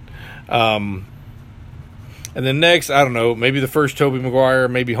good. And then next, I don't know, maybe the first Tobey Maguire,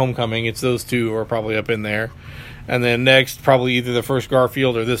 maybe Homecoming. It's those two are probably up in there. And then next, probably either the first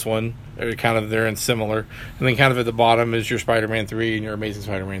Garfield or this one. They're in similar. And then kind of at the bottom is your Spider-Man 3 and your Amazing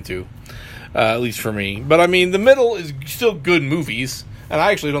Spider-Man 2. At least for me. But I mean, the middle is still good movies. And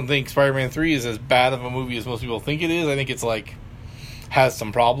I actually don't think Spider-Man 3 is as bad of a movie as most people think it is. I think it's like has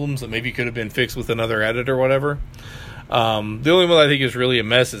some problems that maybe could have been fixed with another edit or whatever. The only one I think is really a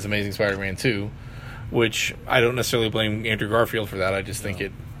mess is Amazing Spider-Man 2, which I don't necessarily blame Andrew Garfield for that. I just think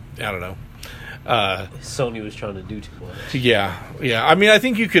I don't know. Sony was trying to do too much. Yeah. I mean, I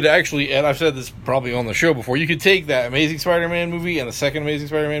think you could actually, and I've said this probably on the show before, you could take that Amazing Spider-Man movie and the second Amazing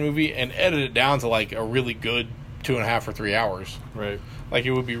Spider-Man movie and edit it down to like a really good 2.5 or 3 hours. Right. Like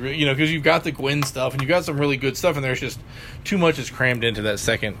it would be, because you've got the Gwen stuff and you've got some really good stuff, and there's just too much is crammed into that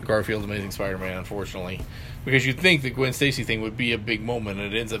second Garfield Amazing Spider-Man, unfortunately. Because you'd think the Gwen Stacy thing would be a big moment,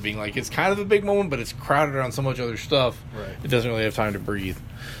 and it ends up being like it's kind of a big moment, but it's crowded around so much other stuff. Right. It doesn't really have time to breathe.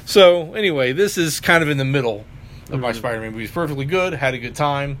 So anyway, this is kind of in the middle of my Spider-Man movies. Perfectly good, had a good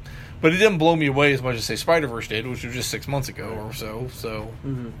time, but it didn't blow me away as much as say Spider-Verse did, which was just 6 months ago or so. So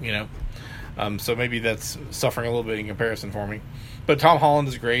so maybe that's suffering a little bit in comparison for me. But Tom Holland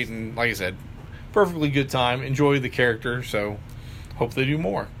is great, and like I said, perfectly good time. Enjoy the character, so hope they do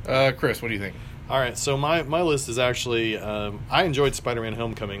more. Chris, what do you think? All right, so my list is actually I enjoyed Spider-Man: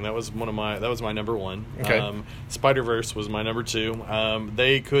 Homecoming. That was my number one. Okay. Spider-Verse was my number two.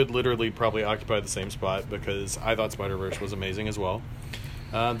 They could literally probably occupy the same spot because I thought Spider-Verse was amazing as well.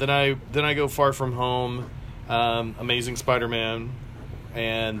 Then I go Far From Home, Amazing Spider-Man,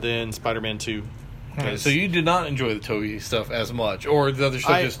 and then Spider-Man 2. Okay, so you did not enjoy the Tobey stuff as much, or the other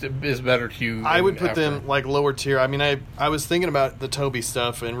stuff just is better to you? I would put them like lower tier. I mean, I was thinking about the Tobey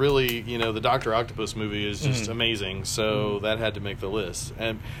stuff, and really, the Dr. Octopus movie is just amazing. So that had to make the list.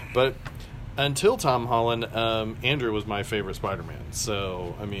 But until Tom Holland, Andrew was my favorite Spider-Man.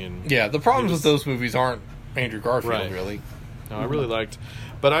 So I mean, yeah, the problems with those movies aren't Andrew Garfield, really. No, I really liked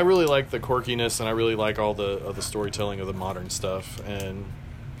the quirkiness, and I really like all the storytelling of the modern stuff, and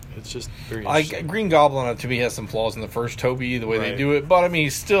it's just very interesting. Green Goblin, to me, has some flaws in the first Tobey, the way they do it. But, I mean,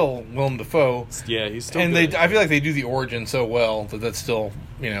 he's still Willem Dafoe. Yeah, he's still and good. I feel like they do the origin so well that's still,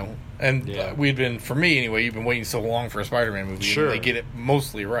 And we'd been, for me anyway, you've been waiting so long for a Spider-Man movie. Sure. And they get it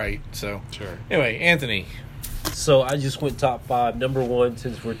mostly right. So, sure. Anyway, Anthony. So I just went top 5. Number 1,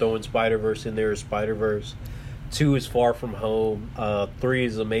 since we're throwing Spider-Verse in there, is Spider-Verse. 2 is Far From Home. 3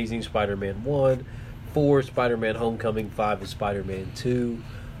 is Amazing Spider-Man 1. 4 is Spider-Man Homecoming. 5 is Spider-Man 2.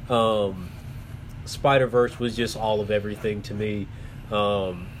 Spider-Verse was just all of everything to me.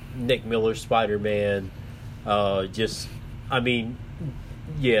 Nick Miller's Spider-Man. I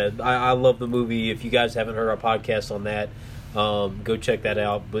love the movie. If you guys haven't heard our podcast on that, go check that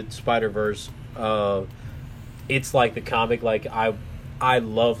out. But Spider-Verse, it's like the comic. Like I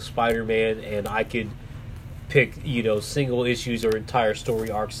love Spider-Man, and I could pick single issues or entire story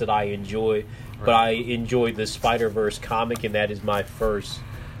arcs that I enjoy. Right. But I enjoyed the Spider-Verse comic, and that is my first.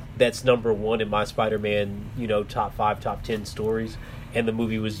 That's number 1 in my Spider-Man, top 5, top 10 stories. And the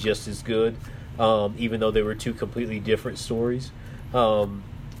movie was just as good, even though they were two completely different stories.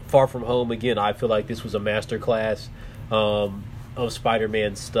 Far From Home, again, I feel like this was a masterclass of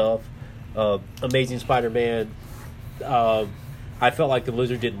Spider-Man stuff. Amazing Spider-Man, I felt like the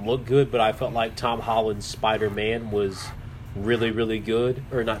Lizard didn't look good, but I felt like Tom Holland's Spider-Man was really, really good.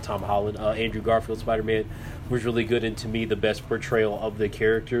 Or not Tom Holland, Andrew Garfield's Spider-Man was really good, and to me the best portrayal of the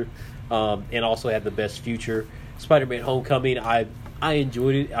character, and also had the best future. Spider-Man Homecoming, I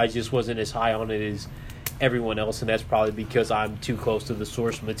enjoyed it. I just wasn't as high on it as everyone else, and that's probably because I'm too close to the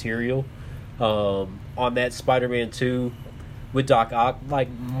source material. On that Spider-Man 2 with Doc Ock, like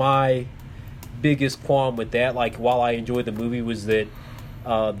my biggest qualm with that, like while I enjoyed the movie, was that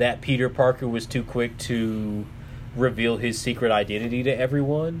that Peter Parker was too quick to reveal his secret identity to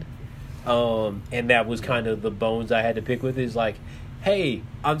everyone. And that was kind of the bones I had to pick with, is like, hey,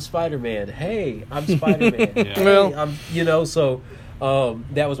 I'm Spider-Man. Hey, I'm Spider-Man. Hey, well, so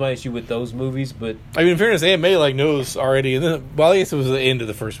that was my issue with those movies. But I mean, in fairness, Aunt May knows already. And then, I guess it was the end of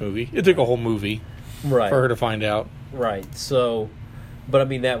the first movie. It took a whole movie for her to find out. Right. So, but I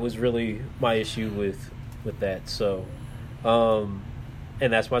mean, that was really my issue with that. So, and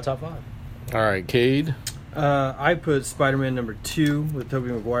that's my top 5. All right, Cade. I put Spider-Man number 2 with Tobey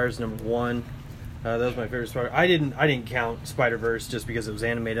Maguire's number 1. That was my favorite Spider. I didn't count Spider-Verse just because it was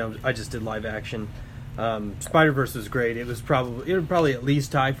animated. I just did live action. Spider-Verse was great. It would probably at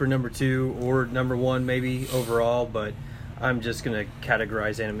least tie for number 2 or number 1 maybe overall, but I'm just gonna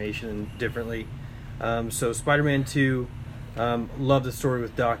categorize animation differently. So Spider-Man 2, love the story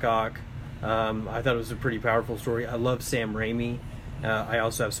with Doc Ock. I thought it was a pretty powerful story. I love Sam Raimi. I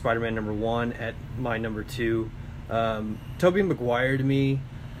also have Spider-Man number 1 at my number 2. Tobey Maguire, to me,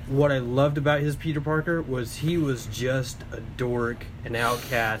 what I loved about his Peter Parker was he was just a dork, an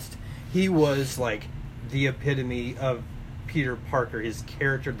outcast. He was like the epitome of Peter Parker, his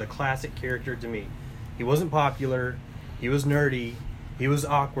character, the classic character to me. He wasn't popular, he was nerdy, he was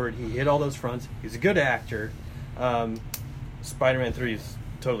awkward, he hit all those fronts, he's a good actor. Spider-Man 3 is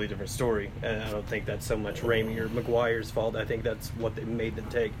a totally different story, and I don't think that's so much Raimi or Maguire's fault. I think that's what they made them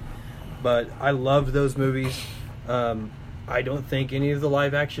take. But I loved those movies. I don't think any of the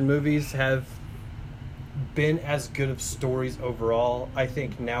live-action movies have been as good of stories overall. I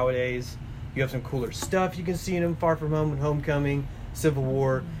think nowadays you have some cooler stuff you can see in them. Far From Home and Homecoming, Civil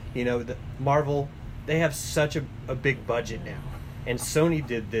War. You know, the Marvel, they have such a big budget now. And Sony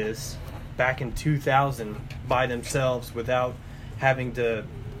did this back in 2000 by themselves without having to,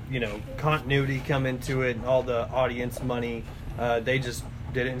 continuity come into it and all the audience money. They just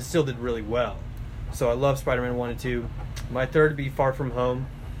did it and still did really well. So I love Spider-Man 1 and 2. My third would be Far From Home.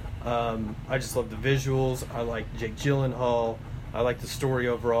 I just love the visuals. I like Jake Gyllenhaal. I like the story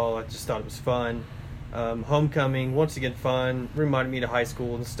overall. I just thought it was fun. Homecoming, once again, fun. Reminded me of high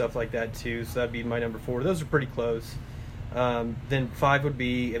school and stuff like that, too. So that'd be my number 4. Those are pretty close. Then 5 would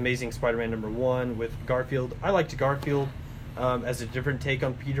be Amazing Spider-Man number 1 with Garfield. I liked Garfield as a different take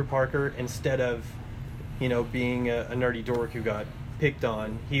on Peter Parker. Instead of, being a nerdy dork who got picked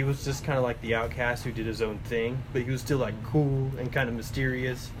on, he was just kind of like the outcast who did his own thing, but he was still like cool and kind of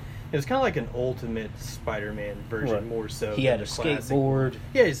mysterious. It was kind of like an ultimate Spider-Man version, Right. more so. He than had a the classic. skateboard.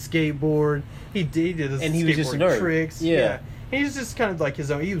 Yeah, his skateboard. He did his And he was just a skateboard nerd. tricks. Yeah. He's just kind of like his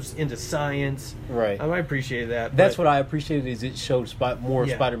own. He was into science. Right. I appreciate that. That's but what I appreciated, is it showed more of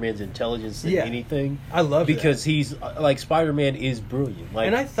Yeah. Spider-Man's intelligence than Yeah. anything. I love because that. he's like, Spider-Man is brilliant. Like,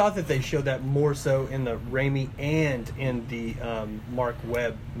 And I thought that they showed that more so in the Raimi and in the Mark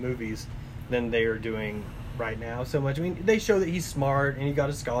Webb movies than they are doing right now so much. I mean, they show that he's smart and he got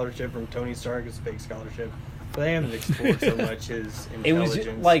a scholarship from Tony Stark, it's a fake scholarship. But they haven't explored so much his It was,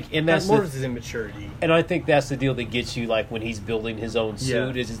 intelligence. like, and that's more the- of his immaturity. and I think that's the deal that gets you, like, when he's building his own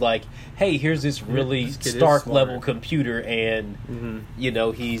suit, Yeah. is like, hey, here's this really This kid is Stark smart. level computer, and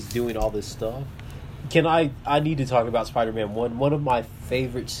he's doing all this stuff. I need to talk about Spider-Man 1. One of my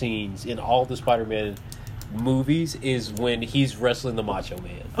favorite scenes in all the Spider-Man movies is when he's wrestling the Macho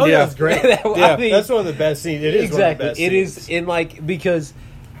Man. Oh, Yeah. that's great. I mean, That's one of the best scenes. It is exactly. one of the best It scenes. is in, like, because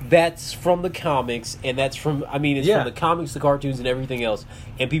that's from the comics, and that's from, it's Yeah. from the comics, the cartoons, and everything else.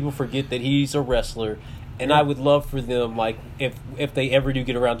 And people forget that he's a wrestler. And I would love for them, like, if they ever do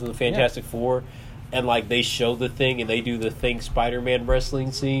get around to the Fantastic Four, and, like, they show the Thing and they do the Thing Spider-Man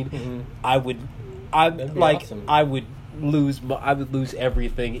wrestling scene, That'd be awesome. I would lose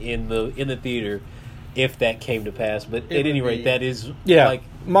everything in the theater if that came to pass. But It at any would rate, be- that is Yeah,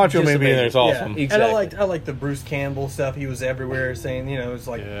 Macho just Man being there is amazing. awesome. Yeah. Exactly. And I like the Bruce Campbell stuff. He was everywhere saying, it's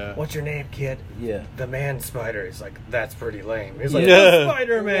like, Yeah. what's your name, kid? Yeah. The Man Spider. It's like, that's pretty lame. He's like, Yeah.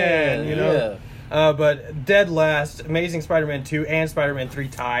 Spider-Man, Yeah. But dead last, Amazing Spider-Man 2 and Spider-Man 3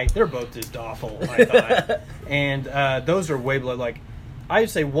 tie. They're both just awful, I thought. And those are way below, like, I'd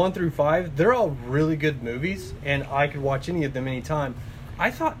say 1 through 5, they're all really good movies, and I could watch any of them anytime. I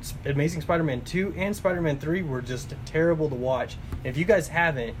thought Amazing Spider-Man 2 and Spider-Man 3 were just terrible to watch. And if you guys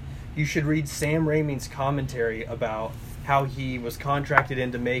haven't, you should read Sam Raimi's commentary about how he was contracted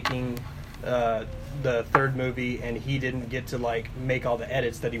into making the third movie, and he didn't get to, like, make all the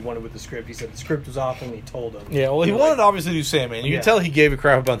edits that he wanted with the script. He said the script was off, and he told him. Yeah, well, he wanted to obviously do Sandman. You Yeah. can tell he gave a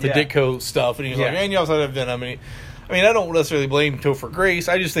crap about the Yeah. Ditko stuff, and he was like, Yeah. and you also have Venom. And I don't necessarily blame Topher Grace.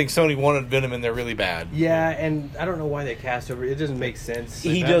 I just think Sony wanted Venom in there really bad. Yeah, and I don't know why they cast over. It doesn't make sense.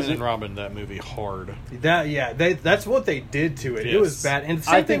 He Batman doesn't- and Robin, that movie, hard. That's what they did to it. It Yes. was bad. And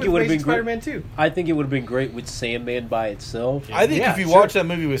same I thing think with it would have Amazing been great. Spider-Man 2. I think it would have been great with Sandman by itself. I think Yeah, if you sure. watch that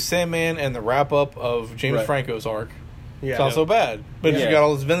movie with Sandman and the wrap-up of James Right. Franco's arc, Yeah. it's not so bad. But Yeah. you got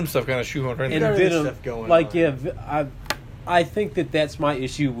all this Venom stuff kind of shoehorned right in And there. got other Venom, stuff going like, on. I think that's my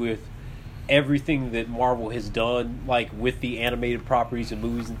issue with everything that Marvel has done, like with the animated properties and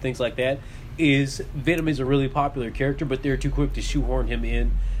movies and things like that. Is Venom is a really popular character, but they're too quick to shoehorn him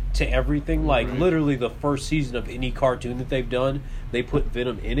in to everything. Like, literally the first season of any cartoon that they've done, they put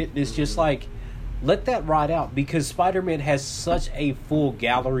Venom in it, and it's just like, let that ride out, because Spider-Man has such a full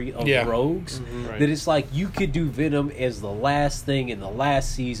gallery of Yeah. rogues Right. that it's like you could do Venom as the last thing in the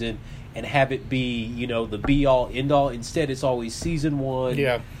last season and have it be, the be-all, end-all. Instead, it's always season 1,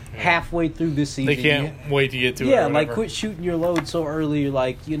 Yeah. halfway through this season. They can't wait to get to it. Yeah, or like, whatever. quit shooting your load so early.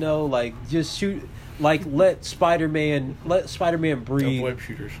 Like, just shoot. Like let Spider-Man breathe. Web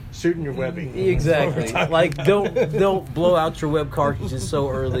shooters. Shooting your webbing. Exactly. Like don't blow out your web cartridges so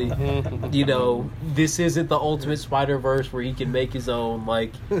early. You know, this isn't the Ultimate Spider-Verse where he can make his own.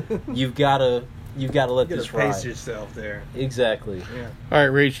 Like you've gotta let You this gotta pace ride. yourself there. Exactly. Yeah. All right,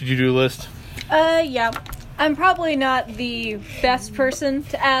 Rach, did you do a list? Yeah. I'm probably not the best person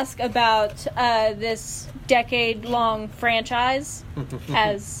to ask about this decade-long franchise,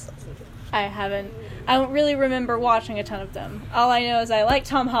 as I don't really remember watching a ton of them. All I know is I like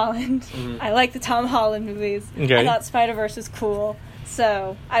Tom Holland. I like the Tom Holland movies. Okay. I thought Spider-Verse is cool,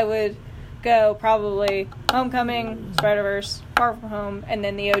 so I would go probably Homecoming, Spider-Verse, Far From Home, and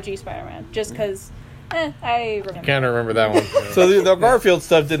then the OG Spider-Man, just because I remember. Can't remember that one. So the Garfield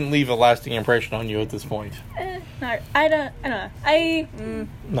stuff didn't leave a lasting impression on you at this point. I don't know.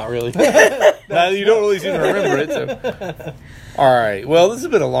 Not really. Now you don't really seem to remember it. So. All right. Well, this has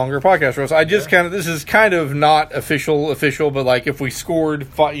been a longer podcast for us. I just this is kind of not official, but like if we scored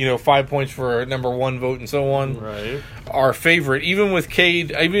 5 points for number one vote and so on, Right. our favorite, even with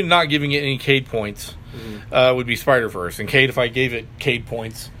Cade, even not giving it any Cade points, would be Spider-Verse. And Cade, if I gave it Cade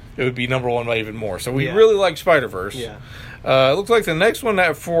points, it would be number one by even more. So we really like Spider-Verse. Yeah. It looks like the next one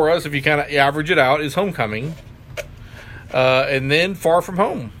that for us, if you kind of average it out, is Homecoming. And then Far From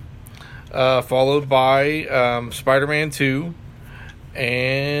Home. Followed by Spider-Man 2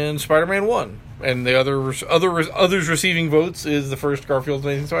 and Spider-Man 1. And the others receiving votes is the first Garfield's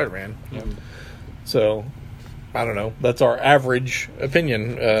Amazing Spider-Man. Yep. So, I don't know. That's our average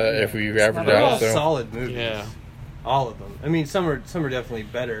opinion if we average They're all out. So. solid movies. Yeah. All of them. I mean, some are definitely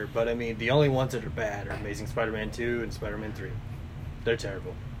better, but I mean, the only ones that are bad are Amazing Spider-Man 2 and Spider-Man 3. They're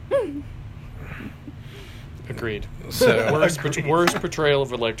terrible. Agreed. So Worst portrayal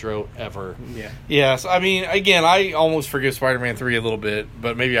of Electro ever. Yeah. yes, I mean, again, I almost forgive Spider-Man 3 a little bit,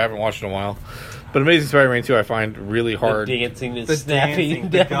 but maybe I haven't watched it in a while. But Amazing Spider-Man 2 I find really hard. The dancing and The snapping dancing,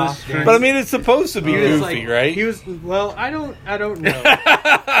 the down the goth street. dancing. But I mean, it's supposed to be He was goofy, like, right? He was I don't know.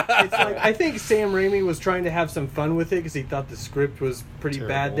 It's like I think Sam Raimi was trying to have some fun with it because he thought the script was pretty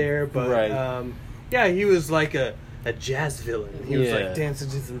bad Terrible. there. But Right. yeah, he was like a jazz villain. He was Yeah. like dancing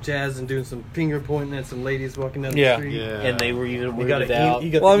to some jazz and doing some finger pointing at some ladies walking down the Yeah. street. Yeah. And they were even He got weirded a, out. he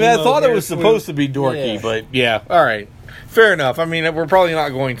got Well, I the mean, I emo thought it hair was swoop. supposed to be dorky, Yeah. but yeah, all right. Fair enough. I mean, we're probably not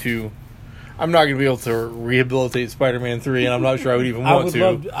going to... I'm not going to be able to rehabilitate Spider-Man 3, and I'm not sure I would even want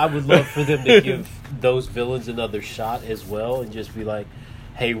to. I would love for them to give those villains another shot as well, and just be like,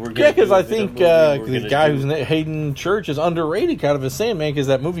 "Hey, we're gonna." Yeah, because do I a Venom think movie, we're the gonna guy do- who's Hayden Church is underrated kind of as Sandman because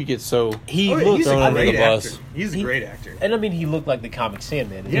that movie gets so... he Oh, looks. he's a thrown under great the bus. actor. He's a great actor. And I mean, he looked like the comic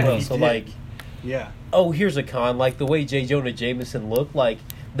Sandman as Yeah, well. he So did. like, Yeah. oh, here's a con. Like the way J. Jonah Jameson looked, like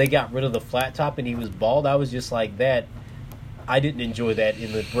they got rid of the flat top and he was bald. I was just like that. I didn't enjoy that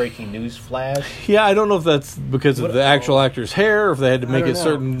in the breaking news flash. Yeah, I don't know if that's because of What- the actual actor's hair, or if they had to I make don't it know.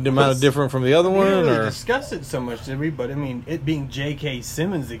 certain amount of different from the other We one, didn't really or... discuss it so much, did we? But I mean, it being J.K.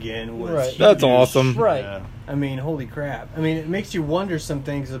 Simmons again was Right. huge. That's awesome. Right. Yeah. I mean, holy crap! I mean, it makes you wonder some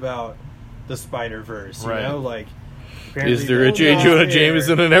things about the Spider-Verse. You Right. know, like Is there a apparently J. they're Jonah not there.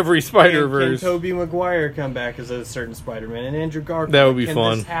 Jameson in every Spider-Verse? Can Tobey Maguire come back as a certain Spider-Man and Andrew Garfield? That would be Can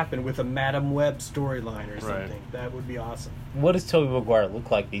fun. this happen with a Madam Web storyline or Right. something? That would be awesome. What does Tobey Maguire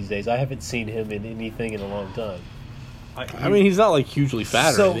look like these days? I haven't seen him in anything in a long time. I mean, he's not like hugely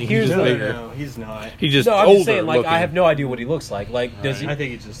fat So or anything. here's He's just No, bigger. no, he's not. He's just No, I'm older just saying, like, looking. I have no idea what he looks like. Like, does he? I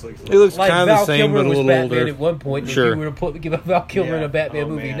think he just looks. He looks Like kind of Val the same, Kilmer but a was little Batman older. at one point. Sure. If you were to put give Val Kilmer in Yeah. a Batman Oh,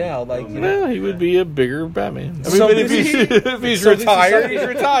 movie man. now, like, Oh, you know, Well, he would be a bigger Batman. I mean, So but if this he's, is- if he's so this is retired, something- he's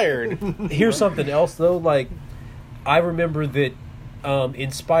retired. here's something else though. Like, I remember that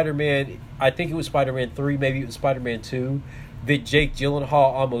in Spider-Man, I think it was Spider-Man 3, maybe it was Spider-Man 2, that Jake Gyllenhaal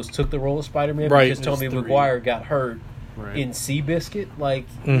almost took the role of Spider-Man Right. because It was Tobey 3. Maguire got hurt Right. in Seabiscuit. Like,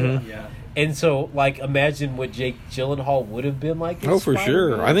 Mhm. Yeah. and so like imagine what Jake Gyllenhaal would have been like. Oh, as for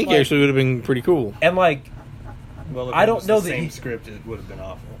sure. Spider-Man. I think he Like, actually would have been pretty cool. and like Well, if I it don't was know the that same he- script. It would have been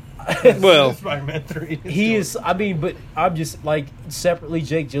awful. Well, Spider-Man 3. he is. I mean, but I'm just like separately.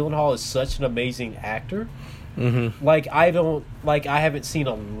 Jake Gyllenhaal is such an amazing actor. mm-hmm. Like I haven't seen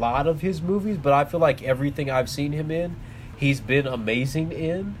a lot of his movies, but I feel like everything I've seen him in, he's been amazing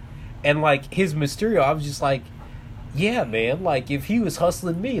in. And like his Mysterio, I was just like, yeah, man. Like if he was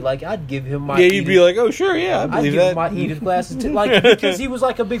hustling me, like I'd give him my. Yeah, you'd be like, oh, sure, yeah, I I'd believe give him that. my Edith glasses too. Like because he was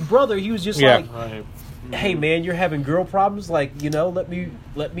like a big brother. He was just Yeah. like, Right. hey man, you're having girl problems. Like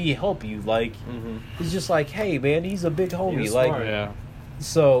let me help you. Like he's just like, hey man, he's a big homie. was Like smart. Yeah.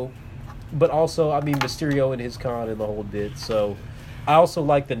 so, but also, I mean, Mysterio and his con and the whole bit. So, I also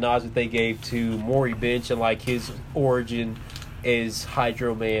like the nods that they gave to Maury Bench and like his origin as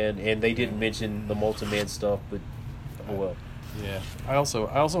Hydro Man, and they didn't mention the Multi-Man stuff, but oh well. Yeah. I also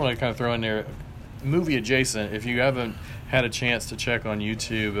want to kind of throw in there, movie adjacent, if you haven't had a chance to check on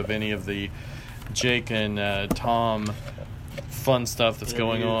YouTube of any of the Jake and Tom fun stuff that's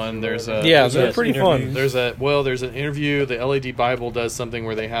going on. There's a they're pretty fun. There's an interview. The LAD Bible does something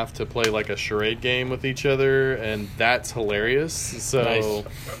where they have to play like a charade game with each other, and that's hilarious. So, nice.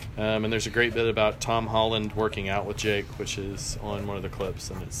 And there's a great bit about Tom Holland working out with Jake, which is on one of the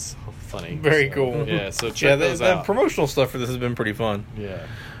clips, and it's funny. Very cool. Yeah, so check those out. The promotional stuff for this has been pretty fun. Yeah.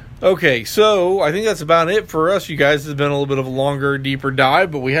 Okay, so I think that's about it for us. You guys, has been a little bit of a longer, deeper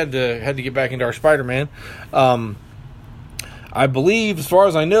dive, but we had to get back into our Spider-Man. I believe, as far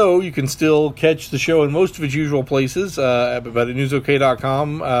as I know, you can still catch the show in most of its usual places, but at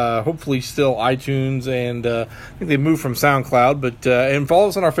newsok.com, hopefully still iTunes, and I think they moved from SoundCloud, but and follow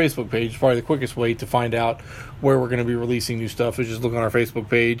us on our Facebook page. Probably the quickest way to find out where we're going to be releasing new stuff is just look on our Facebook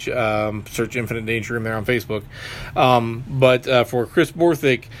page, search Infinite Danger Room there on Facebook. But for Chris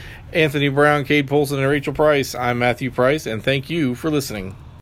Borthwick, Anthony Brown, Cade Polson, and Rachel Price, I'm Matthew Price, and thank you for listening.